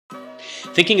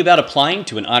Thinking about applying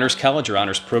to an honors college or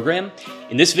honors program?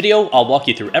 In this video, I'll walk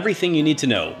you through everything you need to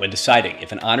know when deciding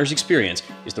if an honors experience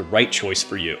is the right choice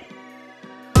for you.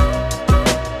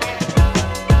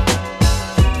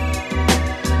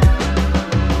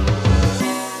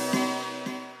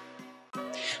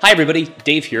 Hi everybody,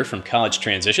 Dave here from College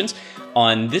Transitions.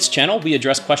 On this channel, we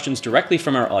address questions directly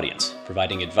from our audience,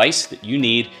 providing advice that you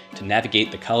need to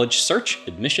navigate the college search,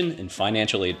 admission, and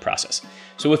financial aid process.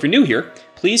 So if you're new here,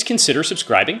 please consider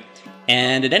subscribing,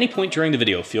 and at any point during the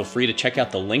video, feel free to check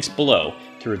out the links below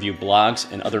to review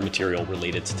blogs and other material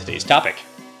related to today's topic.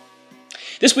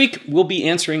 This week, we'll be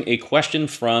answering a question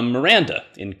from Miranda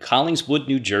in Collingswood,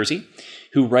 New Jersey,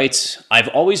 who writes, "I've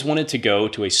always wanted to go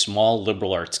to a small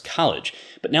liberal arts college,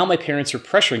 but now my parents are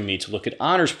pressuring me to look at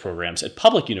honors programs at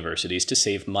public universities to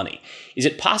save money. Is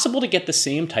it possible to get the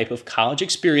same type of college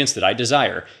experience that I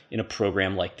desire in a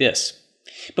program like this?"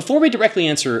 Before we directly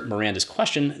answer Miranda's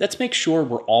question, let's make sure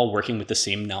we're all working with the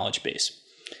same knowledge base.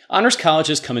 Honors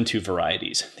colleges come in two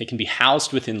varieties. They can be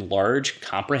housed within large,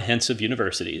 comprehensive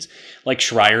universities, like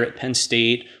Schreier at Penn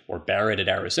State or Barrett at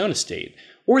Arizona State,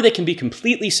 or they can be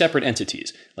completely separate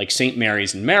entities, like St.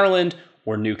 Mary's in Maryland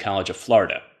or New College of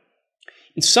Florida.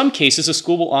 In some cases, a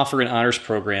school will offer an honors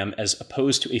program as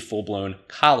opposed to a full-blown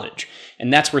college,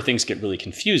 and that's where things get really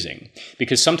confusing,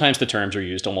 because sometimes the terms are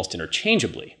used almost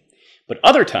interchangeably. But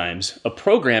other times, a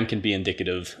program can be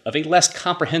indicative of a less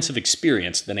comprehensive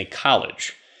experience than a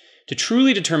college. To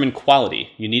truly determine quality,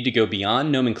 you need to go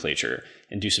beyond nomenclature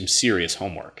and do some serious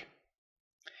homework.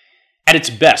 At its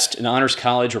best, an honors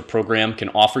college or program can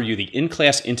offer you the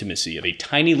in-class intimacy of a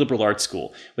tiny liberal arts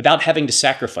school without having to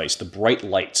sacrifice the bright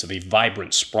lights of a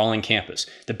vibrant, sprawling campus,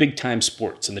 the big-time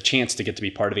sports, and the chance to get to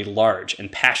be part of a large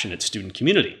and passionate student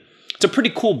community. It's a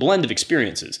pretty cool blend of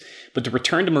experiences, but to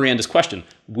return to Miranda's question,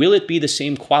 will it be the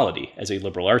same quality as a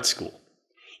liberal arts school?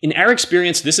 In our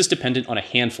experience, this is dependent on a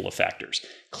handful of factors: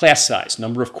 class size,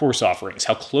 number of course offerings,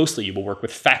 how closely you will work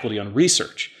with faculty on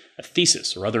research, a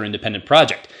thesis, or other independent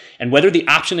project, and whether the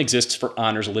option exists for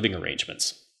honors living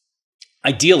arrangements.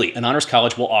 Ideally, an honors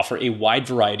college will offer a wide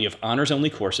variety of honors-only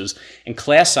courses and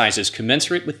class sizes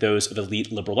commensurate with those of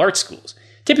elite liberal arts schools,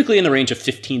 typically in the range of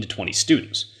 15 to 20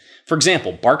 students. For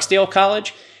example, Barksdale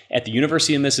College at the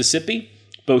University of Mississippi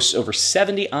boasts over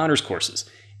 70 honors courses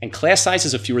and class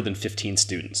sizes of fewer than 15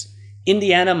 students.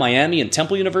 Indiana, Miami, and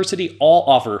Temple University all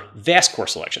offer vast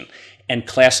course selection and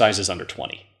class sizes under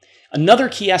 20. Another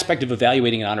key aspect of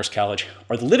evaluating an honors college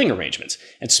are the living arrangements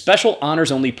and special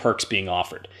honors-only perks being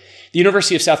offered. The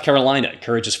University of South Carolina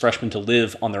encourages freshmen to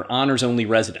live on their honors-only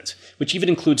residence, which even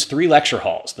includes 3 lecture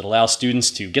halls that allow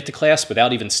students to get to class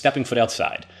without even stepping foot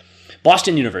outside.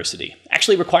 Boston University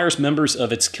actually requires members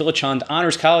of its Kilachand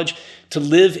Honors College to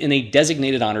live in a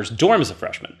designated honors dorm as a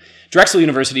freshman. Drexel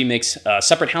University makes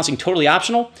separate housing totally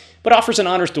optional, but offers an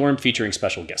honors dorm featuring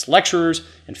special guest lecturers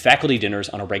and faculty dinners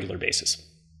on a regular basis.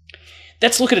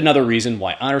 Let's look at another reason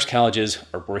why honors colleges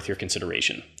are worth your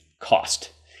consideration: cost.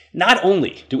 Not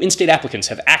only do in-state applicants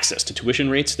have access to tuition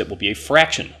rates that will be a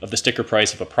fraction of the sticker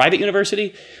price of a private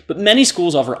university, but many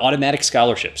schools offer automatic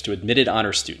scholarships to admitted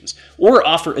honors students, or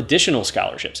offer additional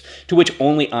scholarships to which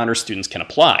only honors students can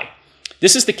apply.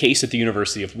 This is the case at the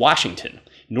University of Washington,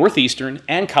 Northeastern,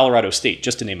 and Colorado State,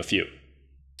 just to name a few.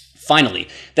 Finally,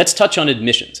 let's touch on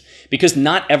admissions, because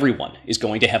not everyone is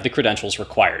going to have the credentials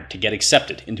required to get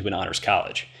accepted into an honors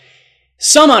college.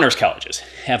 Some honors colleges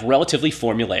have relatively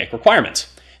formulaic requirements.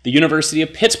 The University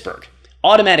of Pittsburgh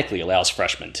automatically allows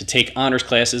freshmen to take honors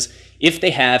classes if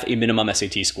they have a minimum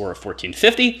SAT score of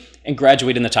 1450 and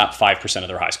graduate in the top 5% of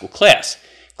their high school class.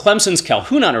 Clemson's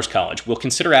Calhoun Honors College will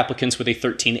consider applicants with a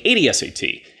 1380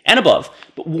 SAT and above,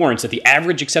 but warns that the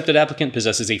average accepted applicant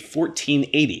possesses a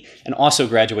 1480 and also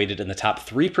graduated in the top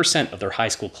 3% of their high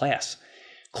school class.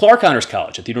 Clark Honors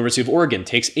College at the University of Oregon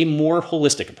takes a more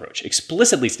holistic approach,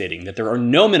 explicitly stating that there are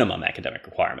no minimum academic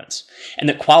requirements, and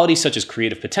that qualities such as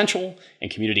creative potential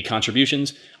and community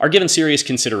contributions are given serious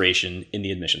consideration in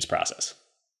the admissions process.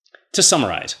 To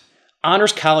summarize,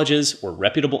 honors colleges or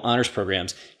reputable honors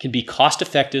programs can be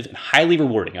cost-effective and highly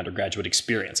rewarding undergraduate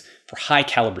experience for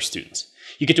high-caliber students.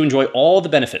 You get to enjoy all the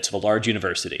benefits of a large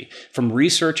university, from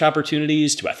research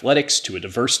opportunities to athletics to a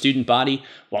diverse student body,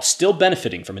 while still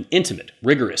benefiting from an intimate,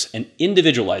 rigorous, and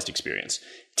individualized experience,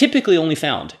 typically only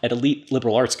found at elite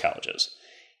liberal arts colleges.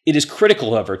 It is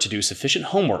critical, however, to do sufficient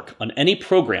homework on any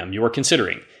program you are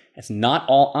considering, as not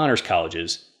all honors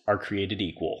colleges are created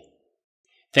equal.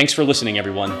 Thanks for listening,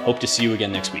 everyone. Hope to see you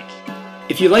again next week.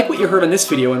 If you like what you heard on this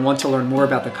video and want to learn more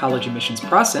about the college admissions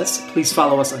process, please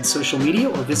follow us on social media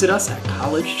or visit us at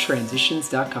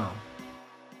collegetransitions.com.